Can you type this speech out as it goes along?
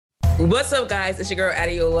What's up, guys? It's your girl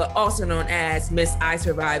Adiola, also known as Miss I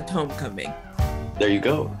Survived Homecoming. There you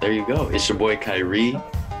go. It's your boy Kyrie,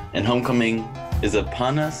 and homecoming is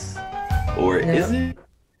upon us, or is it?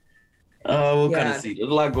 We'll kind of see. There's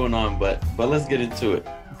a lot going on, but let's get into it.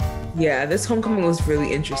 Yeah, this homecoming was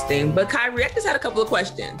really interesting. But Kyrie, I just had a couple of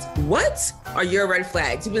questions. What are your red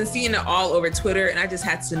flags? You've been seeing it all over Twitter, and I just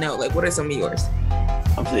had to know, what are some of yours?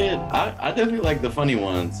 I'm saying I definitely like the funny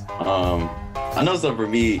ones. I know some for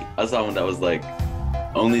me. I saw one that was like,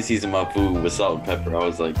 only season my food with salt and pepper. I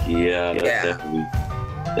was like, that's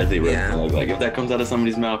definitely red flag. Like if that comes out of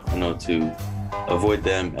somebody's mouth, I know to avoid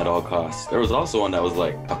them at all costs. There was also one that was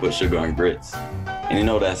like, I put sugar on grits, and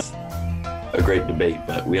that's a great debate,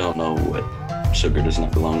 but we all know what sugar does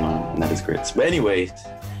not belong on, and that is grits. But anyways,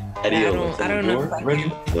 Eddie, I don't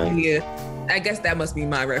know. Yeah. I guess that must be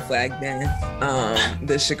my red flag then.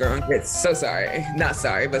 The sugar on grits. So sorry. Not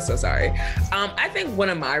sorry, but so sorry. I think one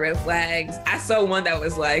of my red flags, I saw one that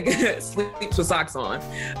was like sleeps with socks on.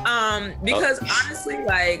 Because honestly,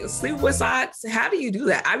 sleep with socks, how do you do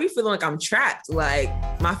that? I be feeling like I'm trapped. Like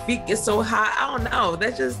my feet get so hot. I don't know.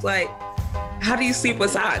 That's just like, how do you sleep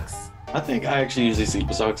with socks? I think I actually usually sleep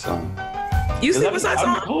with socks on. You sleep with socks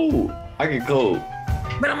on? I'm cold. I get cold.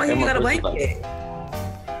 But I'm like, you got a blanket.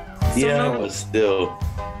 But still.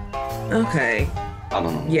 Okay. I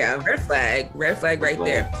don't know. Yeah, red flag right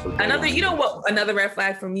there. Another red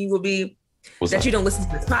flag for me would be that you don't listen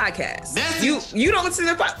to this podcast. You don't listen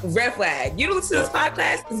to the red flag. You don't listen to this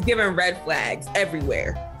podcast. It's giving red flags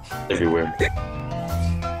everywhere.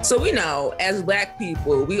 So we know as Black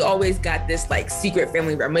people, we always got this secret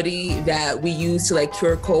family remedy that we use to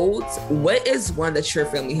cure colds. What is one that your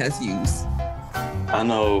family has used? I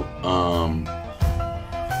know.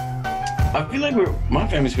 I feel like my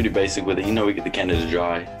family's pretty basic with it. We get the Canada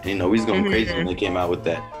Dry. We was going crazy when they came out with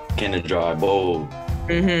that Canada Dry bowl.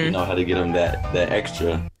 Mm-hmm. How to get them that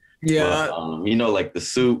extra. Yeah. But, the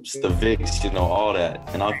soups, the Vicks, all that.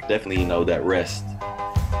 And I'll definitely, that rest.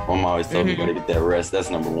 Mom always told me, you gotta get that rest. That's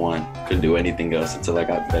number one. Couldn't do anything else until I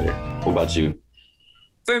got better. What about you?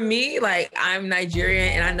 For me, I'm Nigerian,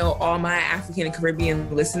 and I know all my African and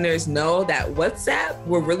Caribbean listeners know that WhatsApp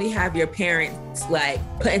will really have your parents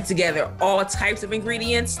putting together all types of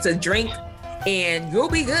ingredients to drink, and you'll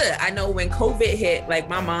be good. I know when COVID hit,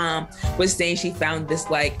 my mom was saying she found this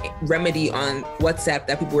remedy on WhatsApp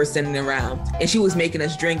that people were sending around, and she was making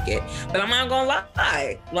us drink it. But I'm not gonna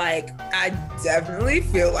lie, I definitely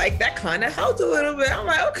feel like that kind of helped a little bit. I'm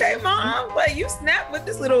like, okay, mom, you snapped with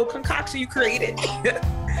this little concoction you created.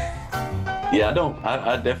 Yeah,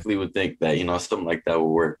 I definitely would think that, something like that would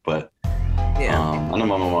work, but I know my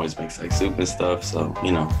mom always makes soup and stuff, so,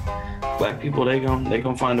 Black people, they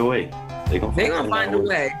gonna find a way. They're gonna find a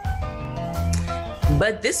way.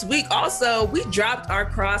 But this week also, we dropped our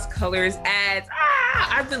Cross Colors ads.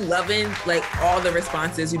 I've been loving all the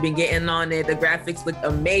responses we've been getting on it. The graphics look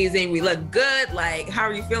amazing. We look good. How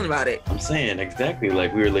are you feeling about it? I'm saying exactly. We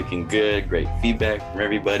were looking good. Great feedback from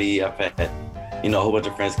everybody. I've had, a whole bunch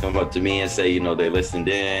of friends come up to me and say, they listened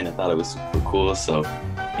in and thought it was super cool. So,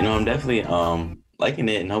 I'm definitely liking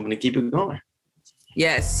it and hoping to keep it going.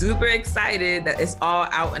 Yeah, super excited that it's all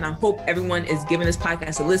out, and I hope everyone is giving this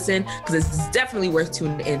podcast a listen because it's definitely worth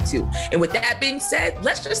tuning into. And with that being said,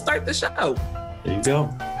 let's just start the show. There you go.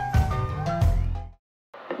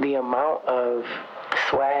 The amount of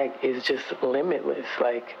swag is just limitless.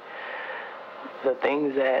 The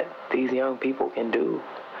things that these young people can do.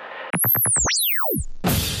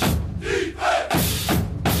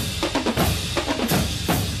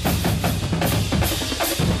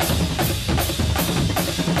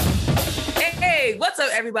 What's up,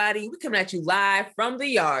 everybody? We're coming at you live from the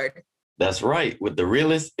yard. That's right, with the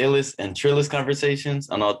realest, illest, and trillest conversations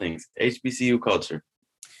on all things HBCU culture.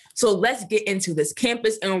 So let's get into this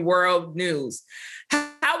campus and world news.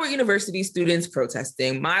 How are university students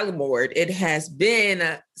protesting? My lord, it has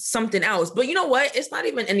been something else. But you know what? It's not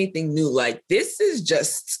even anything new. This is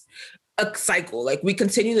just a cycle. We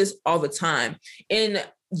continue this all the time. And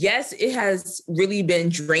yes, it has really been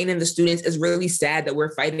draining the students. It's really sad that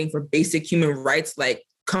we're fighting for basic human rights,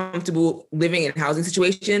 comfortable living and housing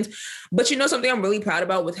situations. But something I'm really proud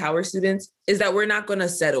about with Howard students is that we're not going to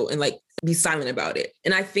settle and be silent about it.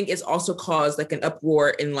 And I think it's also caused an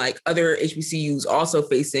uproar in other HBCUs also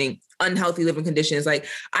facing unhealthy living conditions. I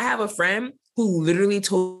have a friend who literally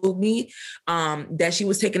told me that she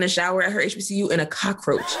was taking a shower at her HBCU and a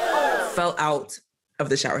cockroach fell out of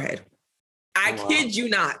the shower head. I kid you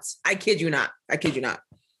not.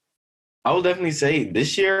 I will definitely say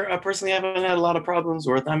this year, I personally haven't had a lot of problems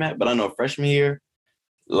where I'm at, but I know freshman year,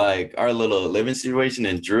 our little living situation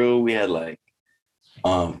in Drew, we had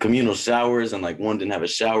communal showers, and like one didn't have a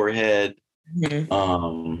shower head.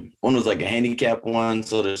 Mm-hmm. One was like a handicap one,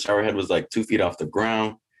 so the shower head was like 2 feet off the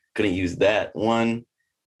ground. Couldn't use that one.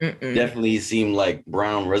 Definitely seemed like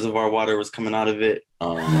brown reservoir water was coming out of it.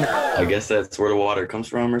 I guess that's where the water comes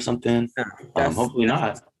from or something. Hopefully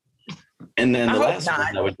not. And then the last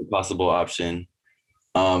one that was a possible option,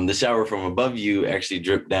 the shower from above you actually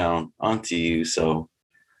dripped down onto you. So,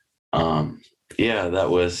 yeah, that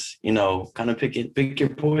was, kind of pick your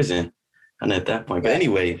poison kind of at that point. But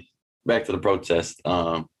anyway, back to the protest.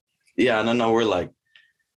 Yeah, and I know we're like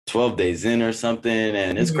 12 days in or something.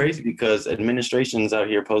 And it's crazy because administration's out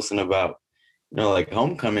here posting about, like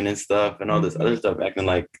homecoming and stuff and all this other stuff, acting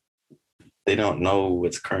like they don't know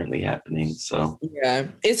what's currently happening. So yeah,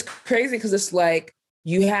 it's crazy because it's like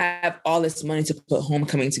you have all this money to put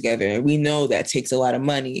homecoming together. And we know that takes a lot of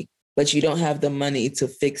money, but you don't have the money to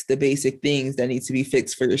fix the basic things that need to be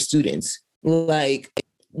fixed for your students. Like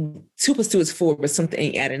 2 + 2 is 4, but something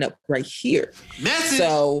ain't adding up right here. Message.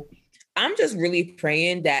 So I'm just really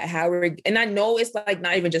praying that Howard, and I know it's like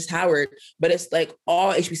not even just Howard, but it's like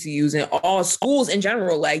all HBCUs and all schools in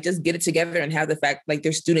general, like just get it together and have the fact like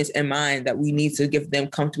their students in mind that we need to give them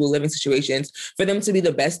comfortable living situations for them to be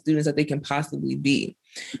the best students that they can possibly be.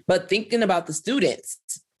 But thinking about the students,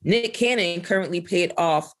 Nick Cannon currently paid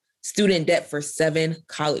off student debt for 7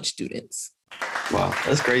 college students. Wow,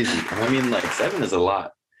 that's crazy. I mean, like 7 is a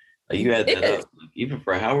lot. Like, you add that up, even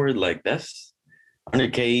for Howard, like that's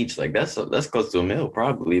 $100K each, like that's close to $1 million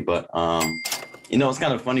probably. But it's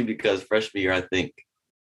kind of funny because freshman year, I think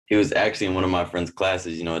he was actually in one of my friend's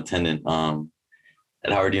classes, attending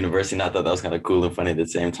at Howard University. And I thought that was kind of cool and funny at the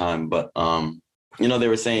same time. But they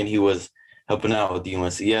were saying he was helping out with the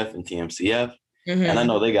UNCF and TMCF. And I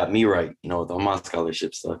know they got me right, with all my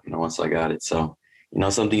scholarship stuff, once I got it. So,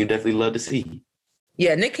 something you definitely love to see.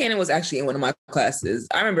 Yeah, Nick Cannon was actually in one of my classes.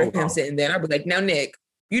 I remember him sitting there and I was like, now, Nick,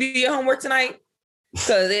 you do your homework tonight?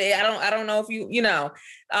 So I don't know if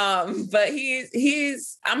but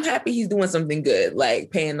I'm happy he's doing something good,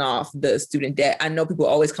 like paying off the student debt. I know people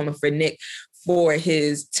always coming for Nick for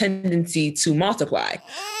his tendency to multiply.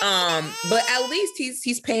 But at least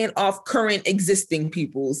he's paying off current existing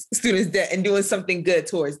people's students' debt and doing something good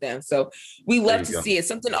towards them. So we love to see it.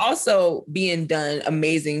 Something also being done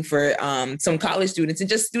amazing for some college students and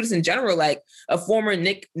just students in general, like a former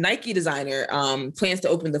Nike designer plans to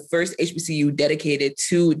open the first HBCU dedicated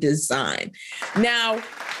to design. Now,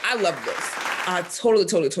 I love this. I totally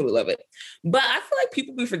love it. But I feel like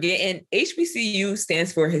people be forgetting HBCU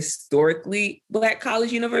stands for Historically Black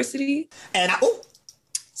College University.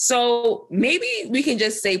 So maybe we can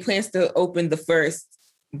just say plans to open the first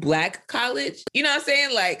Black college. You know what I'm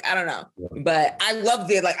saying? Like, I don't know. But I loved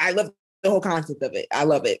it. Like, I love the whole concept of it. I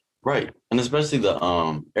love it. Right. And especially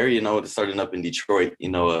the area, it's starting up in Detroit,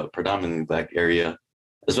 a predominantly Black area,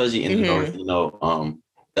 especially in the north,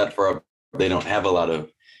 that for they don't have a lot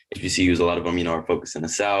of HBCUs. A lot of them, are focused in the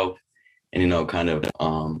South and, kind of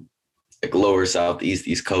like lower Southeast,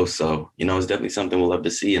 East Coast. So, it's definitely something we'll love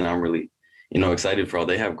to see. And I'm really, excited for all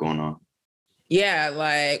they have going on. Yeah,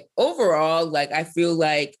 like overall, like I feel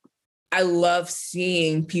like I love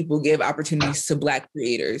seeing people give opportunities to Black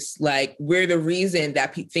creators. Like we're the reason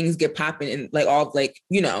that things get popping and like all like,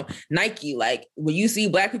 Nike, like when you see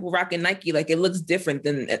Black people rocking Nike, like it looks different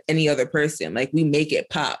than any other person. Like we make it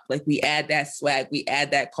pop, like we add that swag, we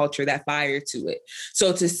add that culture, that fire to it.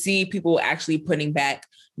 So to see people actually putting back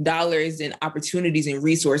dollars and opportunities and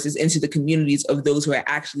resources into the communities of those who are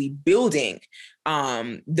actually building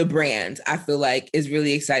the brand, I feel like is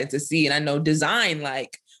really exciting to see. And I know design,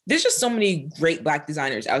 like there's just so many great Black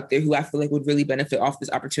designers out there who I feel like would really benefit off this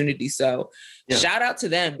opportunity. So shout out to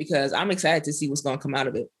them because I'm excited to see what's going to come out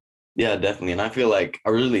of it. Yeah, definitely. And I feel like I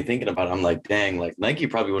was really thinking about it. I'm like, dang, like Nike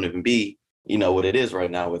probably wouldn't even be, what it is right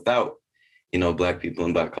now without, Black people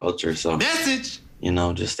and Black culture. So message,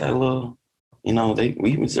 just that little,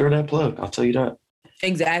 we deserve that plug. I'll tell you that.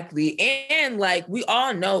 Exactly. And like we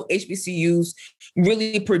all know HBCUs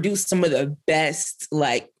really produce some of the best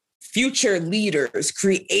like future leaders,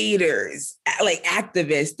 creators, like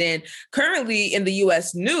activists. And currently in the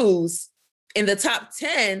US News, in the top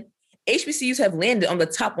 10, HBCUs have landed on the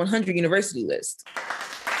top 100 university list.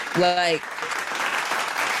 Like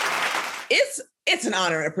it's an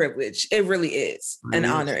honor and a privilege. It really is an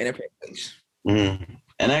honor and a privilege. Mm-hmm.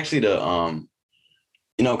 And actually to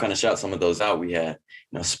kind of shout some of those out, we had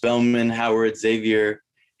Spelman, Howard, Xavier,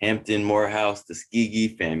 Hampton, Morehouse,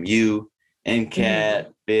 Tuskegee, FAMU,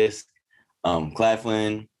 NCAT, Fisk,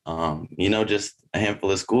 Claflin, just a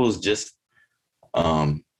handful of schools, just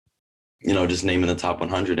naming the top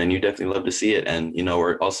 100. And you definitely love to see it. And,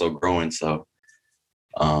 we're also growing. So,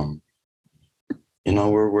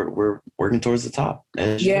 we're working towards the top.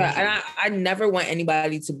 Yeah, and I never want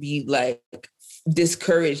anybody to be like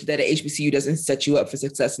discouraged that a HBCU doesn't set you up for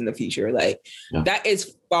success in the future. Like that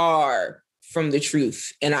is far from the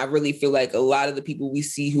truth. And I really feel like a lot of the people we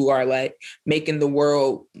see who are like making the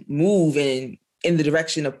world move in the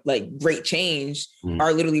direction of like great change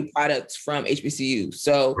are literally products from HBCU.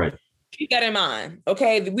 So keep that in mind.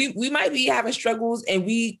 Okay. We might be having struggles and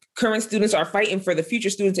we current students are fighting for the future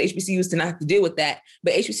students at HBCUs to not have to deal with that.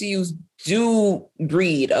 But HBCUs do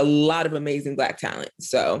breed a lot of amazing Black talent.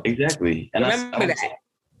 So exactly. And remember that.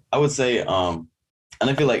 I would say, and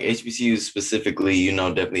I feel like HBCUs specifically,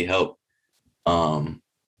 definitely help,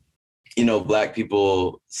 Black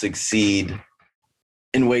people succeed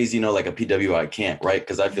in ways, like a PWI can't, right?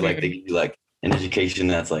 Because I feel like they give you like an education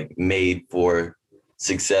that's like made for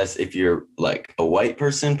success if you're like a white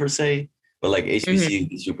person per se, but like HBCU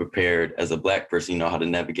gets you prepared as a Black person, how to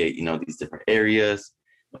navigate, these different areas,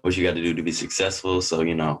 what you got to do to be successful. So,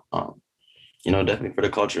 definitely for the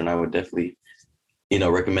culture. And I would definitely,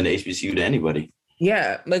 recommend the HBCU to anybody.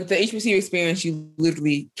 Yeah. Like the HBCU experience, you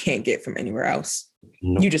literally can't get from anywhere else.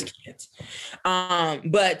 Nope. You just can't.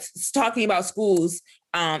 But talking about schools,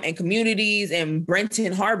 and communities, and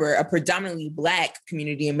Brenton Harbor, a predominantly Black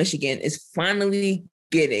community in Michigan, is finally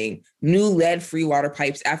getting new lead-free water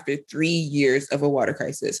pipes after 3 years of a water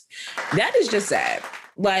crisis. That is just sad.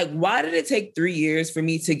 Like, why did it take 3 years for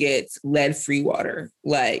me to get lead-free water?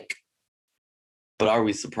 Like, but are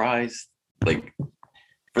we surprised? Like,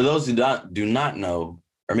 for those who do not know,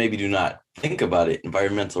 or maybe do not think about it,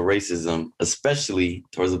 environmental racism, especially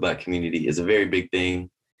towards the Black community, is a very big thing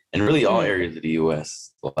in really all areas of the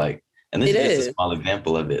U.S. Like, and this is just a small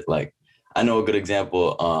example of it. Like, I know a good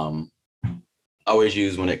example I always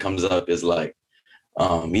use when it comes up is like,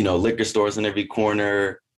 liquor stores in every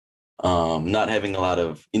corner, not having a lot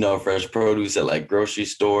of, fresh produce at like grocery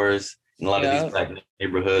stores in a lot of these Black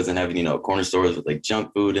neighborhoods, and having, corner stores with like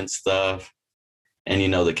junk food and stuff. And,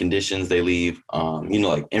 the conditions they leave,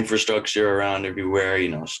 like infrastructure around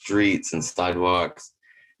everywhere, streets and sidewalks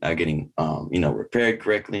not getting, repaired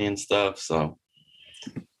correctly and stuff. So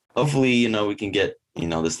hopefully, we can get,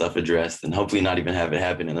 this stuff addressed and hopefully not even have it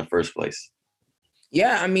happen in the first place.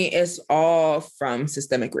 Yeah, I mean, it's all from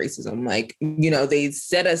systemic racism. Like, they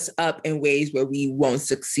set us up in ways where we won't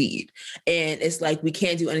succeed. And it's like, we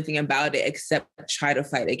can't do anything about it except try to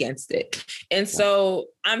fight against it. And so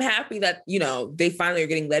I'm happy that, they finally are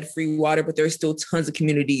getting lead-free water, but there's still tons of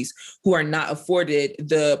communities who are not afforded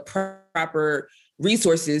the proper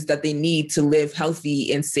resources that they need to live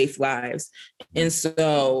healthy and safe lives. And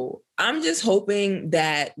so I'm just hoping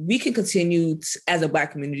that we can continue as a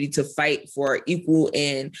Black community to fight for equal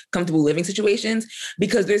and comfortable living situations,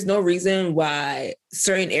 because there's no reason why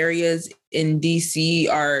certain areas in DC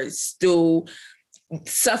are still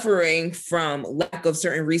suffering from lack of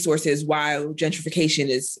certain resources while gentrification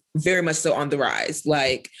is very much so on the rise.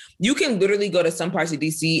 Like, you can literally go to some parts of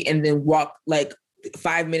DC and then walk like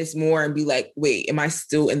 5 minutes more and be like, wait, am I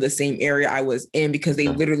still in the same area I was in? Because they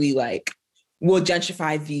literally like will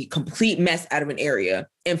gentrify the complete mess out of an area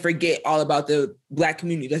and forget all about the Black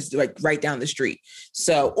community that's like right down the street.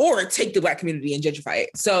 So, or take the Black community and gentrify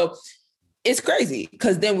it. So it's crazy,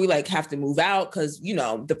 because then we like have to move out because,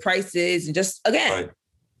 the prices, and just, again,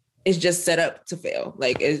 it's just set up to fail.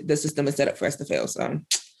 Like, the system is set up for us to fail. So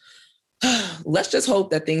let's just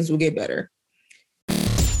hope that things will get better.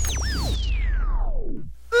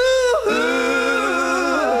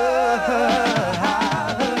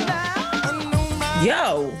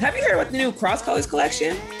 Yo, have you heard about the new Cross Colors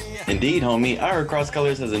collection? Indeed, homie. I heard Cross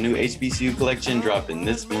Colors has a new HBCU collection dropping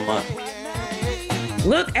this month.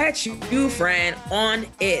 Look at you, friend, on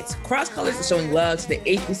it. Cross Colors is showing love to the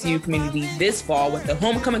HBCU community this fall with the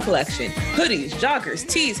Homecoming collection. Hoodies, joggers,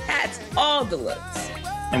 tees, hats, all the looks.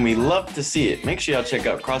 And we love to see it. Make sure y'all check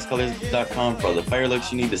out crosscolors.com for all the fire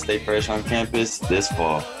looks you need to stay fresh on campus this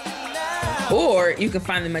fall. Or you can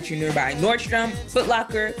find them at your nearby Nordstrom, Foot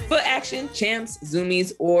Locker, Foot Action, Champs,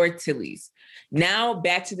 Zoomies, or Tilly's. Now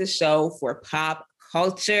back to the show for pop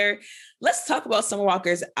culture. Let's talk about Summer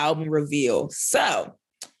Walker's album reveal. So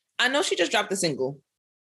I know she just dropped a single.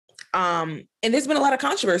 And there's been a lot of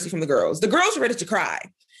controversy from the girls. The girls were ready to cry.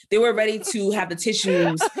 They were ready to have the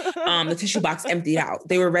tissue box emptied out.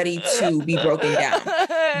 They were ready to be broken down.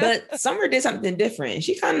 But Summer did something different.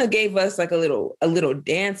 She kind of gave us like a little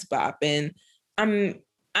dance bop, and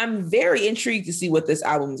I'm very intrigued to see what this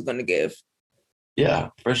album is going to give. Yeah,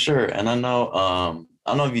 for sure. And I know I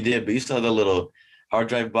don't know if you did, but you saw the little hard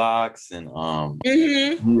drive box and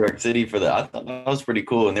New York City for I thought that was pretty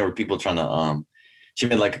cool. And there were people trying to she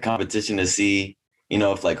made like a competition to see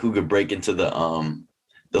if like who could break into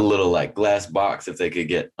the little like glass box if they could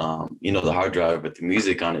get the hard drive with the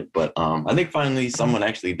music on it. But I think finally someone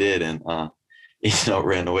actually did and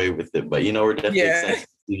ran away with it. But we're definitely excited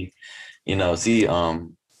to see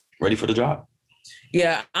ready for the drop.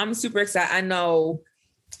 Yeah, I'm super excited. I know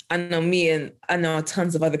me and I know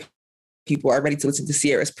tons of other people are ready to listen to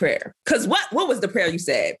Ciara's prayer. Because what was the prayer you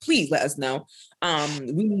said? Please let us know.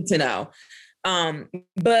 We need to know.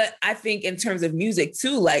 But I think in terms of music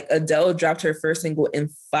too, like Adele dropped her first single in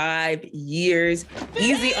 5 years.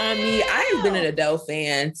 Easy on Me. I've been an Adele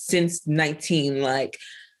fan since 19. Like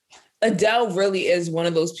Adele really is one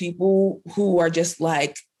of those people who are just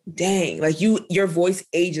like, dang, like your voice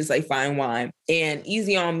ages like fine wine. And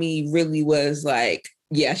Easy on Me really was like,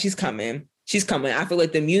 yeah, she's coming. She's coming. I feel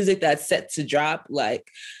like the music that's set to drop like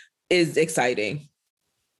is exciting.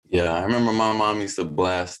 Yeah, I remember my mom used to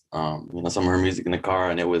blast, some of her music in the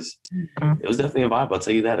car, and it was definitely a vibe. I'll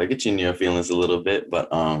tell you that. I'll get you in your feelings a little bit, but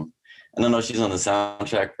I don't know. She's on the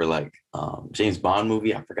soundtrack for like James Bond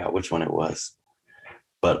movie. I forgot which one it was,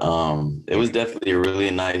 but it was definitely a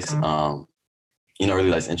really nice, really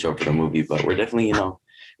nice intro for the movie. But we're definitely,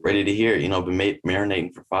 ready to hear it. Been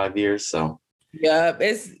marinating for 5 years, so. Yeah,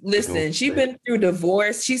 she's been through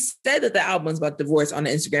divorce. She said that the album's about divorce on the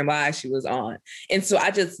Instagram Live she was on. And so I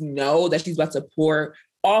just know that she's about to pour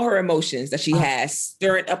all her emotions that she has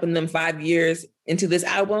stirred up in them 5 years into this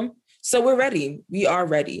album. So we're ready. We are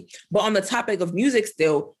ready. But on the topic of music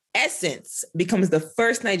still, Essence becomes the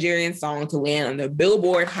first Nigerian song to land on the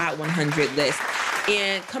Billboard Hot 100 list.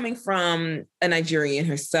 And coming from a Nigerian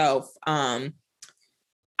herself,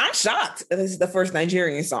 I'm shocked that this is the first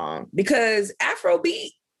Nigerian song because Afrobeat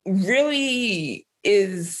really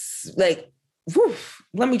is like,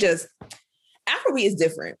 Afrobeat is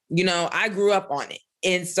different. I grew up on it.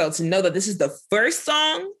 And so to know that this is the first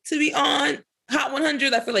song to be on Hot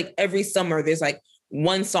 100, I feel like every summer there's like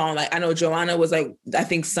one song. Like I know Joanna was like, I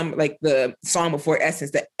think some like the song before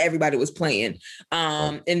Essence that everybody was playing.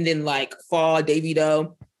 And then like Fall,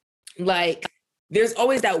 Davido, like, there's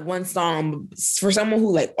always that one song for someone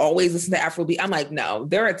who like always listens to Afrobeat. I'm like, no,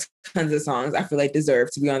 there are tons of songs I feel like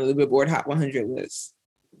deserve to be on the Billboard Hot 100 list.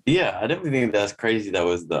 Yeah, I definitely think that's crazy. That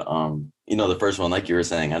was the, the first one, like you were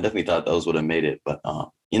saying. I definitely thought those would have made it, but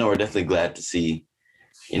we're definitely glad to see,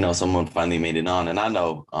 someone finally made it on. And I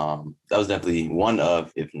know that was definitely one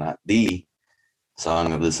of, if not the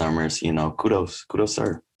song of the summers. Kudos,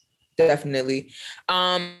 sir. Definitely.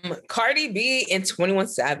 Cardi B and 21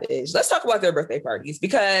 Savage. Let's talk about their birthday parties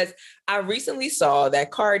because I recently saw that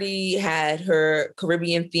Cardi had her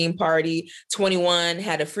Caribbean theme party. 21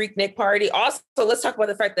 had a Freaknik party. Also, let's talk about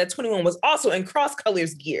the fact that 21 was also in Cross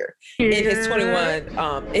Colors gear in his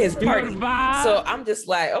 21 his party. So I'm just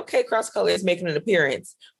like, okay, Cross Colors making an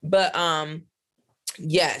appearance. But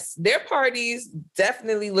yes, their parties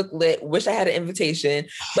definitely look lit. Wish I had an invitation,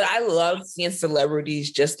 but I love seeing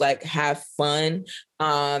celebrities just like have fun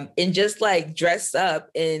and just like dress up.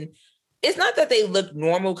 And it's not that they look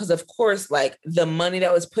normal because of course, like the money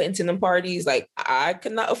that was put into them parties, like I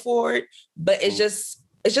could not afford, but it's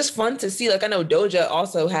just fun to see. Like I know Doja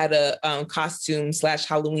also had a costume /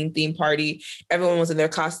 Halloween theme party. Everyone was in their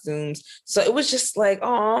costumes. So it was just like,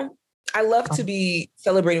 oh, I love to be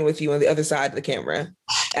celebrating with you on the other side of the camera,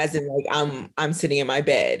 as in like I'm sitting in my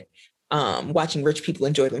bed, watching rich people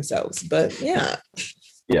enjoy themselves. But yeah.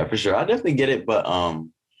 Yeah, for sure. I definitely get it. But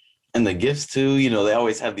and the gifts too, they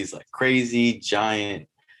always have these like crazy giant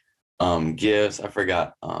gifts. I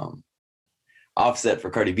forgot Offset for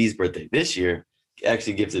Cardi B's birthday this year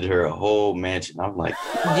actually gifted her a whole mansion. I'm like,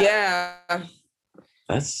 yeah.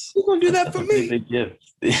 That's Who's gonna do that for me? Big gift.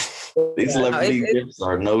 These celebrity gifts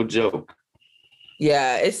are no joke.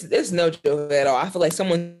 Yeah, it's no joke at all. I feel like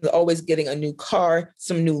someone's always getting a new car,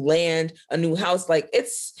 some new land, a new house. Like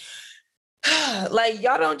it's like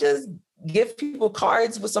y'all don't just give people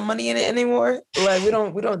cards with some money in it anymore. Like we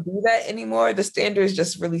don't do that anymore. The standard is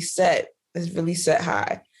just really set. It's really set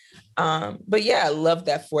high. But yeah, I love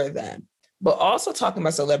that for them. But also talking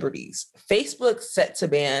about celebrities, Facebook set to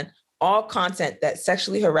ban all content that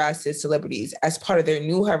sexually harasses celebrities as part of their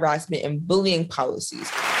new harassment and bullying policies.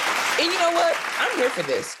 And you know what? I'm here for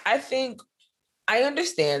this. I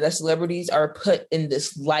understand that celebrities are put in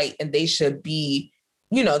this light and they should be,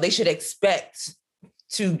 they should expect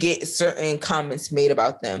to get certain comments made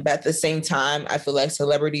about them. But at the same time, I feel like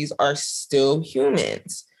celebrities are still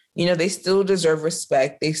humans. They still deserve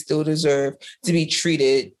respect. They still deserve to be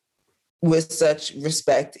treated with such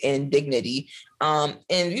respect and dignity. And,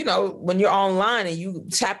 when you're online and you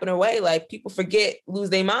tapping away, like people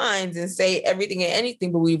lose their minds and say everything and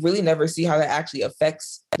anything, but we really never see how that actually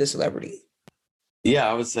affects the celebrity. Yeah,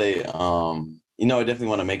 I would say, I definitely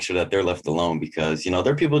want to make sure that they're left alone because,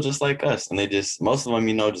 they're people just like us. And most of them,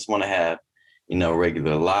 just want to have,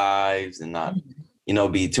 regular lives and not,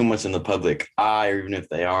 be too much in the public eye, or even if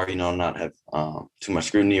they are, not have too much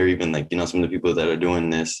scrutiny, or even like, some of the people that are doing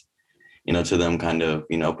this, to them kind of,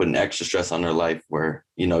 putting extra stress on their life where,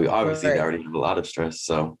 obviously they already have a lot of stress.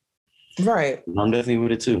 So right. I'm definitely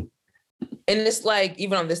with it too. And it's like,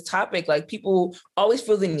 even on this topic, like people always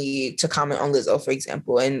feel the need to comment on Lizzo, for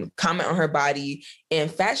example, and comment on her body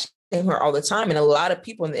and fashion her all the time. And a lot of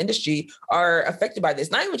people in the industry are affected by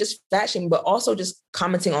this, not even just fashion, but also just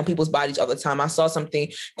commenting on people's bodies all the time. I saw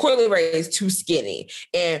something, Coi Leray is too skinny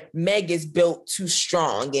and Meg is built too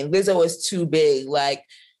strong and Lizzo is too big. Like,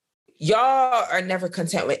 y'all are never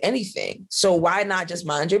content with anything. So why not just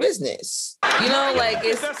mind your business?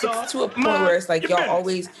 It's to a point where it's like y'all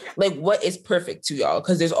always like, what is perfect to y'all?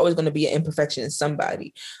 Because there's always going to be an imperfection in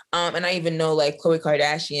somebody. And I even know like Khloe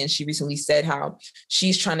Kardashian, she recently said how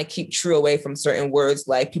she's trying to keep true away from certain words,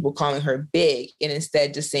 like people calling her big and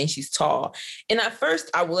instead just saying she's tall. And at first,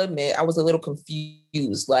 I will admit, I was a little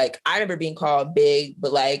confused. Like, I remember being called big,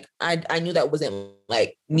 but like, I knew that wasn't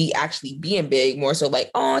like me actually being big, more so like,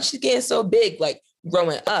 oh, she's getting so big, like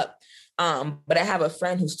growing up. But I have a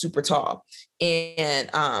friend who's super tall, and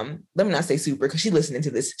let me not say super because she's listening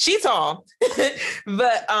to this. She's tall,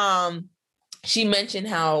 but she mentioned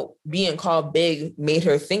how being called big made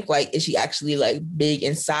her think like, is she actually like big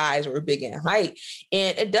in size or big in height?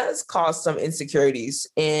 And it does cause some insecurities.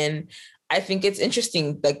 And I think it's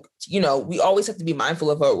interesting, like, we always have to be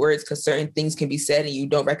mindful of our words because certain things can be said and you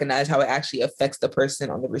don't recognize how it actually affects the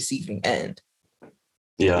person on the receiving end.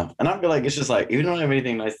 Yeah. And I feel like it's just like, if you don't have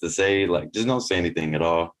anything nice to say, like, just don't say anything at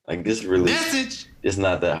all. Like, this really is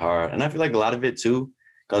not that hard. And I feel like a lot of it too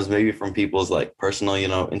comes maybe from people's like personal,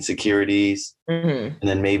 insecurities. And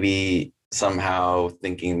then maybe somehow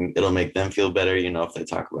thinking it'll make them feel better, if they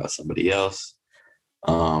talk about somebody else.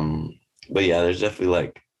 But yeah, there's definitely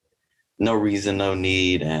like no reason, no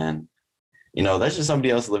need. And, that's just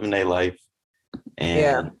somebody else living their life.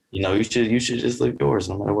 And, you should just live yours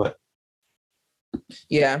no matter what.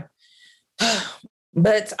 Yeah.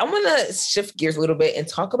 But I want to shift gears a little bit and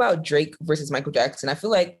talk about Drake versus Michael Jackson. I feel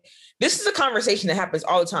like this is a conversation that happens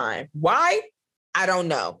all the time. Why? I don't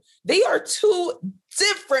know. They are two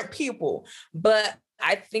different people, but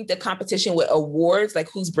I think the competition with awards, like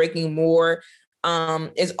who's breaking more,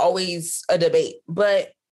 is always a debate.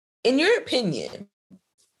 But in your opinion,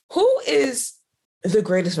 who is the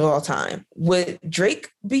greatest of all time? Would Drake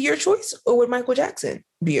be your choice or would Michael Jackson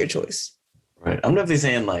be your choice? Right. I'm definitely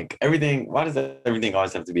saying like everything, why does everything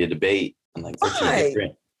always have to be a debate? And like, they're two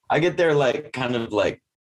different. I get there like kind of like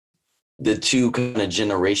the two kind of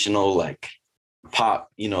generational like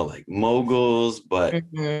pop, like moguls, but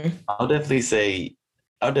I'll definitely say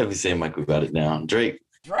Michael got it down. Drake.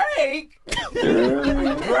 I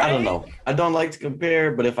don't know. I don't like to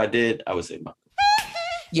compare, but if I did, I would say Michael.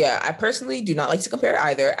 Yeah, I personally do not like to compare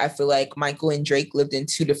either. I feel like Michael and Drake lived in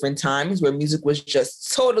two different times where music was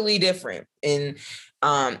just totally different in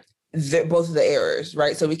both of the eras,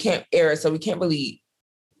 right? So we can't really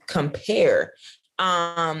compare.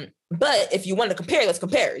 But if you want to compare, let's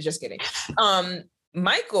compare. Just kidding.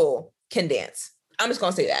 Michael can dance. I'm just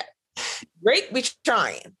gonna say that. Drake be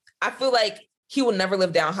trying. I feel like he will never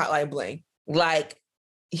live down Hotline Bling. Like,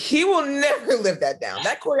 he will never live that down.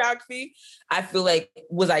 That choreography, I feel like,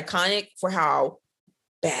 was iconic for how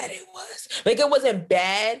bad it was. Like, it wasn't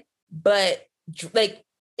bad, but like,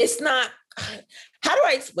 it's not. How do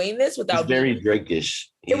I explain this without? It's very Drake-ish.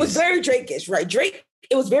 It was very Drake-ish, right? Drake.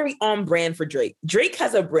 It was very on brand for Drake. Drake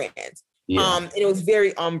has a brand, and it was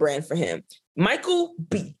very on brand for him. Michael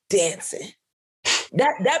be dancing.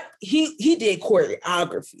 That he did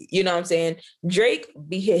choreography. You know what I'm saying? Drake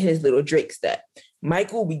be hit his little Drake step.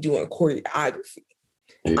 Michael be doing choreography.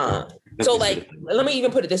 So like, let me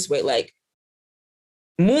even put it this way: like,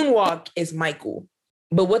 Moonwalk is Michael,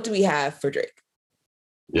 but what do we have for Drake?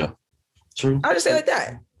 Yeah, true. I'll just say it like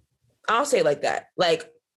that. I'll say it like that. Like,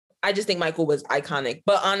 I just think Michael was iconic,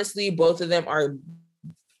 but honestly, both of them are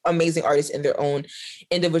amazing artists in their own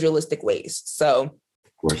individualistic ways. So,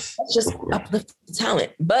 of course, let's just uplift the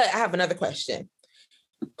talent. But I have another question: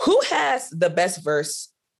 who has the best verse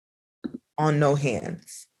on No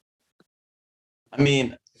Hands? I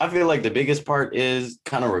mean, I feel like the biggest part is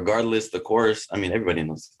kind of regardless the chorus. I mean, everybody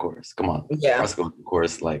knows the chorus. Come on, let's go with the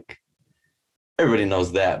chorus. Like, everybody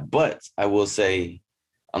knows that. But I will say,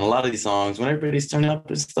 on a lot of these songs, when everybody's turning up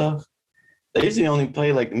and stuff, they usually only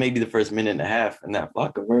play like maybe the first minute and a half in that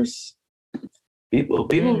Flocka verse. People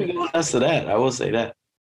be going nuts to that. I will say that.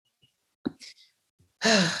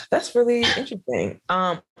 That's really interesting.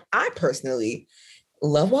 I personally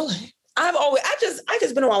love Wale. I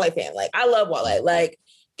just been a Wale fan. Like, I love Wale. Like,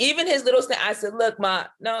 even his little snap, I said, look, ma,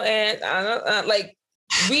 no, and like,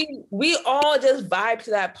 we all just vibe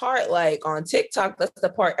to that part. Like, on TikTok, that's the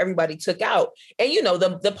part everybody took out. And you know,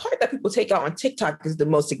 the part that people take out on TikTok is the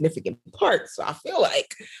most significant part. So I feel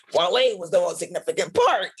like Wale was the most significant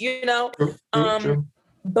part, you know? True.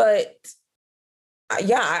 But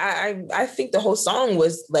yeah, I think the whole song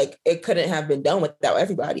was like, it couldn't have been done without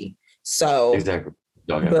everybody. So Exactly.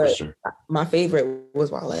 Oh, yeah, but for sure. my favorite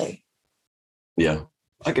was Wale. Yeah,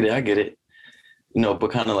 I get it. You know,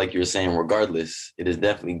 but kind of like you were saying, regardless, it is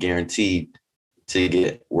definitely guaranteed to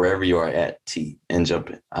get wherever you are at T and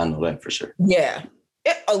jumping. I know that for sure. Yeah.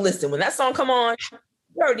 Listen, when that song come on,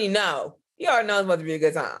 you already know. You already know it's about to be a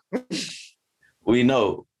good time. We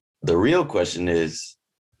know the real question is,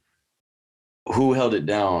 who held it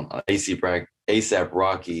down on ASAP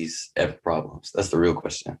Rocky's F Problems? That's the real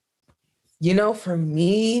question. You know, for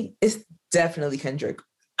me, it's definitely Kendrick.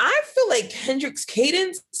 I feel like Kendrick's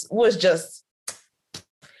cadence was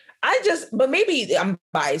but maybe I'm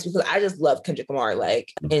biased because I just love Kendrick Lamar,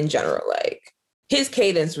 like, in general. Like, his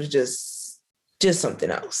cadence was just something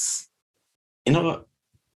else. You know what?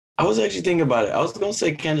 I was actually thinking about it. I was going to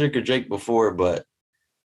say Kendrick or Drake before, but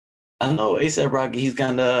I know ASAP Rocky, he's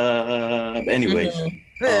kind of... Anyways.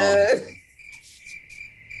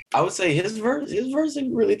 I would say his verse, if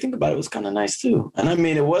you really think about it, was kind of nice too. And I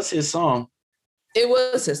mean, it was his song. It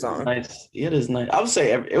was his song. Nice. Yeah, it is nice. I would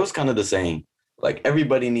say it was kind of the same. Like,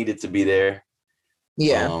 everybody needed to be there.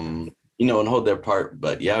 Yeah. You know, and hold their part.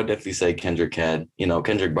 But yeah, I would definitely say Kendrick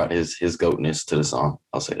brought his goatness to the song.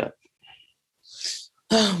 I'll say that.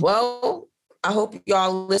 Well, I hope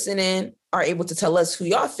y'all listening are able to tell us who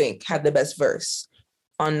y'all think had the best verse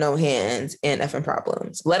on No Hands and FM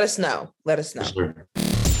Problems. Let us know. Sure.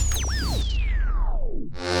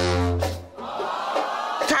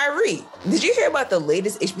 Kyrie, did you hear about the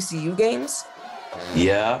latest HBCU games?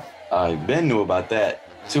 Yeah, Ben knew about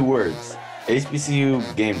that. 2 words.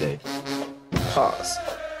 HBCU game day. Pause.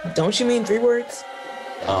 Don't you mean 3 words?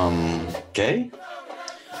 Okay.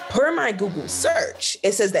 Per my Google search,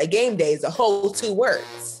 it says that game day is a whole 2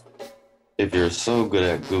 words. If you're so good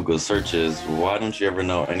at Google searches, why don't you ever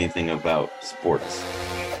know anything about sports?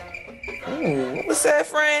 What's that,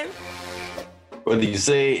 friend? Whether you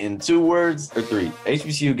say in 2 words or 3,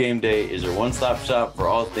 HBCU Game Day is your one-stop shop for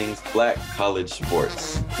all things Black college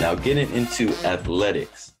sports. Now getting into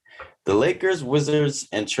athletics. The Lakers, Wizards,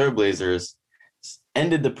 and Trailblazers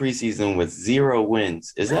ended the preseason with 0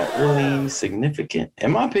 wins. Is that really significant? In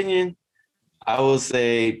my opinion, I will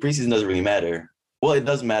say preseason doesn't really matter. Well, it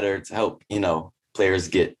does matter to help, players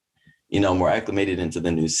get, more acclimated into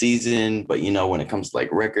the new season. But, when it comes to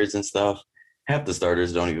like records and stuff, half the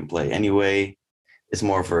starters don't even play anyway. It's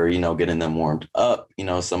more for, getting them warmed up,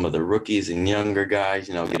 some of the rookies and younger guys,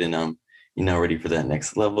 getting them, ready for that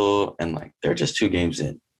next level. And like, they're just 2 games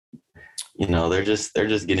in, they're just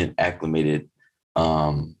getting acclimated,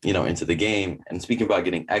 into the game. And speaking about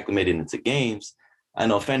getting acclimated into games, I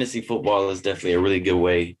know fantasy football is definitely a really good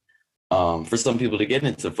way for some people to get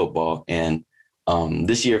into football. And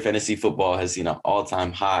this year, fantasy football has seen an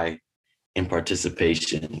all-time high in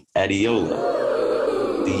participation. Adiola,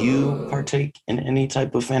 do you partake in any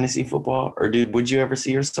type of fantasy football, or would you ever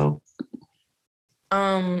see yourself?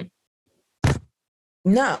 No.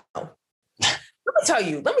 Let me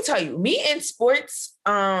tell you, me and sports,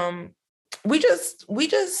 we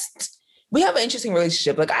have an interesting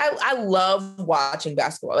relationship. Like, I love watching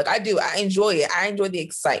basketball. Like, I do. I enjoy it. I enjoy the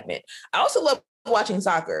excitement. I also love watching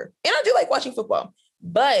soccer, and I do like watching football.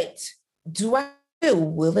 But do I do it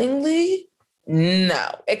willingly? No.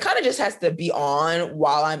 It kind of just has to be on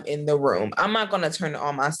while I'm in the room. I'm not going to turn it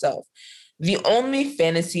on myself. The only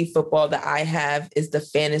fantasy football that I have is the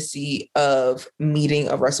fantasy of meeting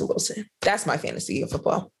a Russell Wilson. That's my fantasy of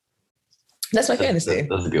football. That's my fantasy.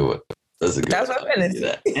 That's a good one. That's my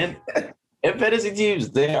fantasy. And fantasy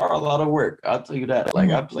teams, they are a lot of work. I'll tell you that.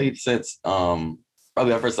 Like, I played since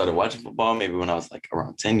probably I first started watching football, maybe when I was like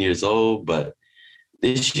around 10 years old. But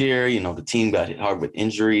this year, the team got hit hard with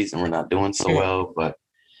injuries and we're not doing so well. But,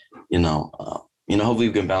 hopefully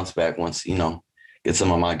we can bounce back once, get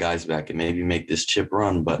some of my guys back and maybe make this chip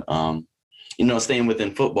run. But, staying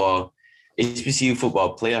within football, HBCU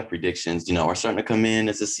football playoff predictions, are starting to come in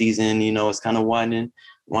as the season, it's kind of winding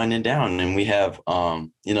down. And we have,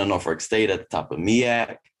 Norfolk State at the top of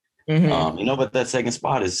MEAC. Mm-hmm. But that second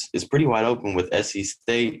spot is pretty wide open with SC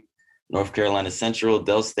State, North Carolina Central,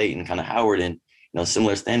 Del State, and kind of Howard, and,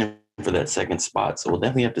 similar standing for that second spot. So we'll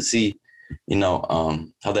definitely have to see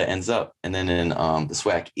how that ends up. And then in the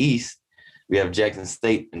SWAC East, we have Jackson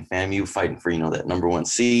State and FAMU fighting for, that number 1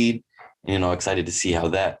 seed. And, excited to see how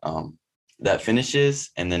that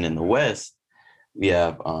finishes. And then in the West, we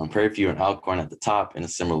have Prairie View and Alcorn at the top in a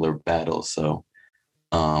similar battle. So,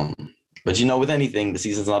 but with anything, the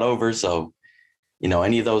season's not over. So,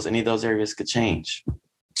 any of those areas could change.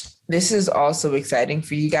 This is also exciting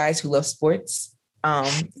for you guys who love sports.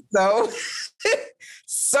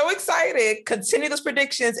 So excited. Continue those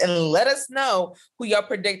predictions and let us know who y'all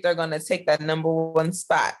predict are going to take that number 1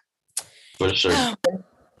 spot. For sure.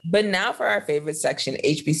 But now for our favorite section,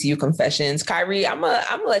 HBCU confessions. Kyrie, I'm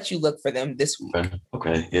gonna let you look for them this week.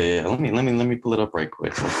 Okay. Yeah. Let me pull it up right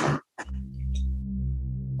quick.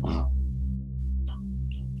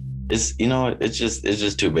 It's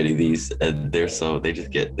just too many of these. They just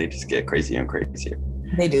get crazier and crazier.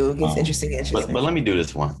 They do. It gets interesting. But let me do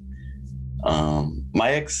this one.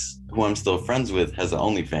 My ex, who I'm still friends with, has an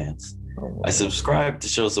OnlyFans. I subscribed to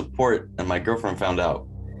show support, and my girlfriend found out.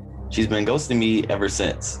 She's been ghosting me ever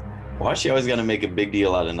since. Why she always got to make a big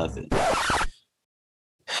deal out of nothing?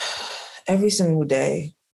 Every single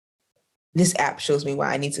day, this app shows me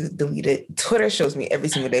why I need to delete it. Twitter shows me every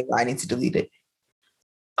single day why I need to delete it.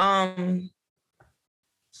 I'm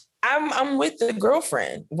with the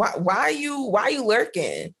girlfriend. Why are you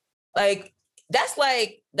lurking? Like that's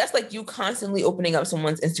like you constantly opening up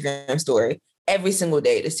someone's Instagram story every single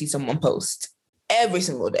day to see someone post every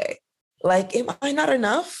single day. Like, am I not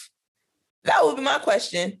enough? That would be my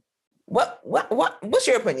question. What's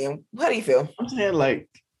your opinion? How do you feel? I'm saying, like,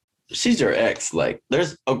 she's your ex. Like,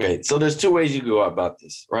 there's 2 ways you go about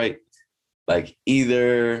this, right? Like,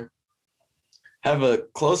 either have a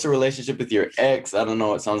closer relationship with your ex. I don't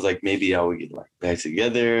know. It sounds like maybe how we get back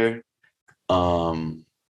together. Or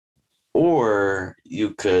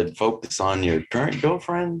you could focus on your current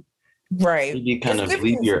girlfriend. Right. Maybe kind of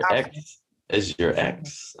leave your ex as your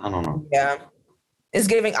ex. I don't know. Yeah. It's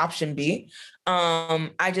giving option B.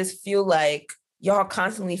 I just feel like y'all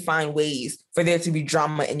constantly find ways for there to be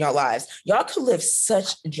drama in your lives. Y'all could live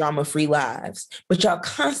such drama-free lives, but y'all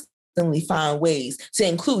constantly find ways to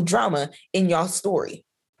include drama in y'all story.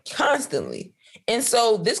 Constantly. And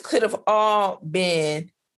so this could have all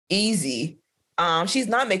been easy. She's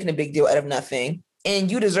not making a big deal out of nothing, and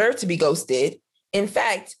you deserve to be ghosted. In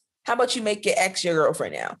fact, how about you make your ex your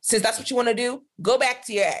girlfriend now? Since that's what you want to do, go back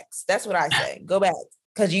to your ex. That's what I say. Go back,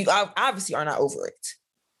 because you obviously are not over it.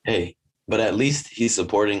 Hey, but at least he's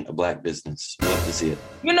supporting a Black business. We'll have to see it.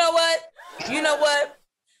 You know what?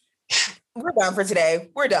 We're done for today.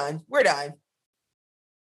 We're done.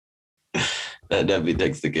 That definitely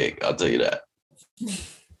takes the cake. I'll tell you that.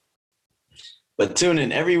 But tune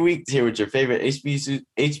in every week to hear what your favorite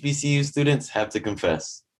HBCU students have to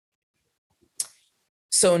confess.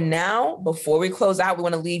 So now, before we close out, we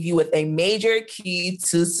want to leave you with a major key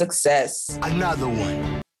to success. Another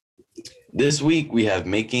one. This week, we have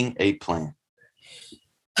making a plan.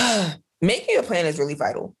 Making a plan is really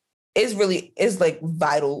vital. Is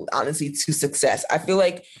vital, honestly, to success. I feel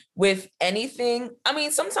like with anything, I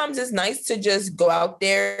mean, sometimes it's nice to just go out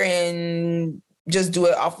there and just do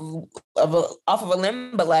it off of a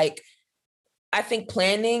limb. But I think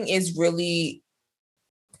planning is really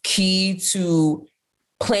key to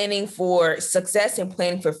planning for success and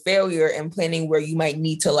planning for failure and planning where you might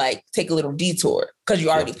need to take a little detour because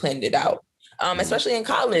you already planned it out. Especially in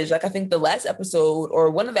college. I think the last episode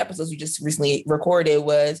or one of the episodes we just recently recorded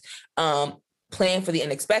was plan for the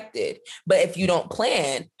unexpected. But if you don't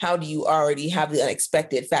plan, how do you already have the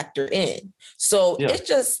unexpected factor in? So it's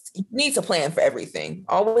just, you need to plan for everything.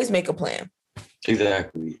 Always make a plan.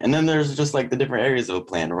 Exactly. And then there's just the different areas of a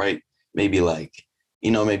plan, right? Maybe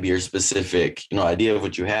maybe your specific, idea of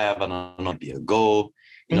what you have. I don't know, be a goal,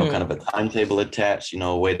 kind of a timetable attached,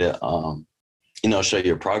 a way to, show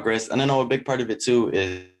your progress. And I know a big part of it too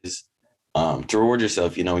is to reward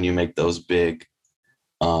yourself, when you make those big,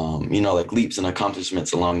 leaps and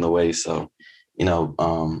accomplishments along the way. So,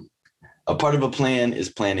 a part of a plan is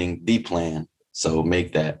planning the plan. So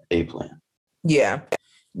make that a plan. Yeah,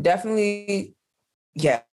 definitely.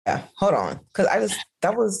 Yeah. Hold on.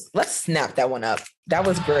 Let's snap that one up. That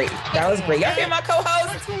was great. Y'all hear my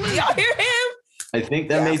co-host? Y'all hear him? I think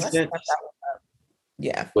that made sense.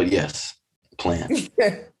 Yeah. But yes, plan.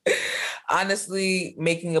 Honestly,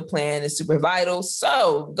 making a plan is super vital.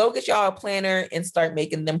 So go get y'all a planner and start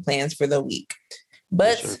making them plans for the week.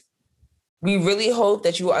 But we really hope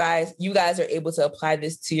that you guys are able to apply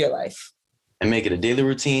this to your life. And make it a daily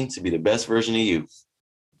routine to be the best version of you.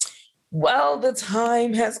 Well, the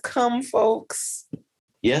time has come, folks.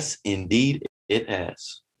 Yes, indeed, it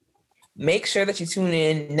has. Make sure that you tune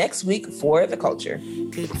in next week for The Culture.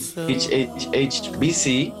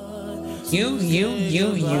 HHHBC. You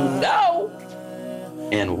know.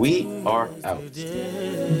 And we are out.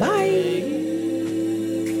 Bye.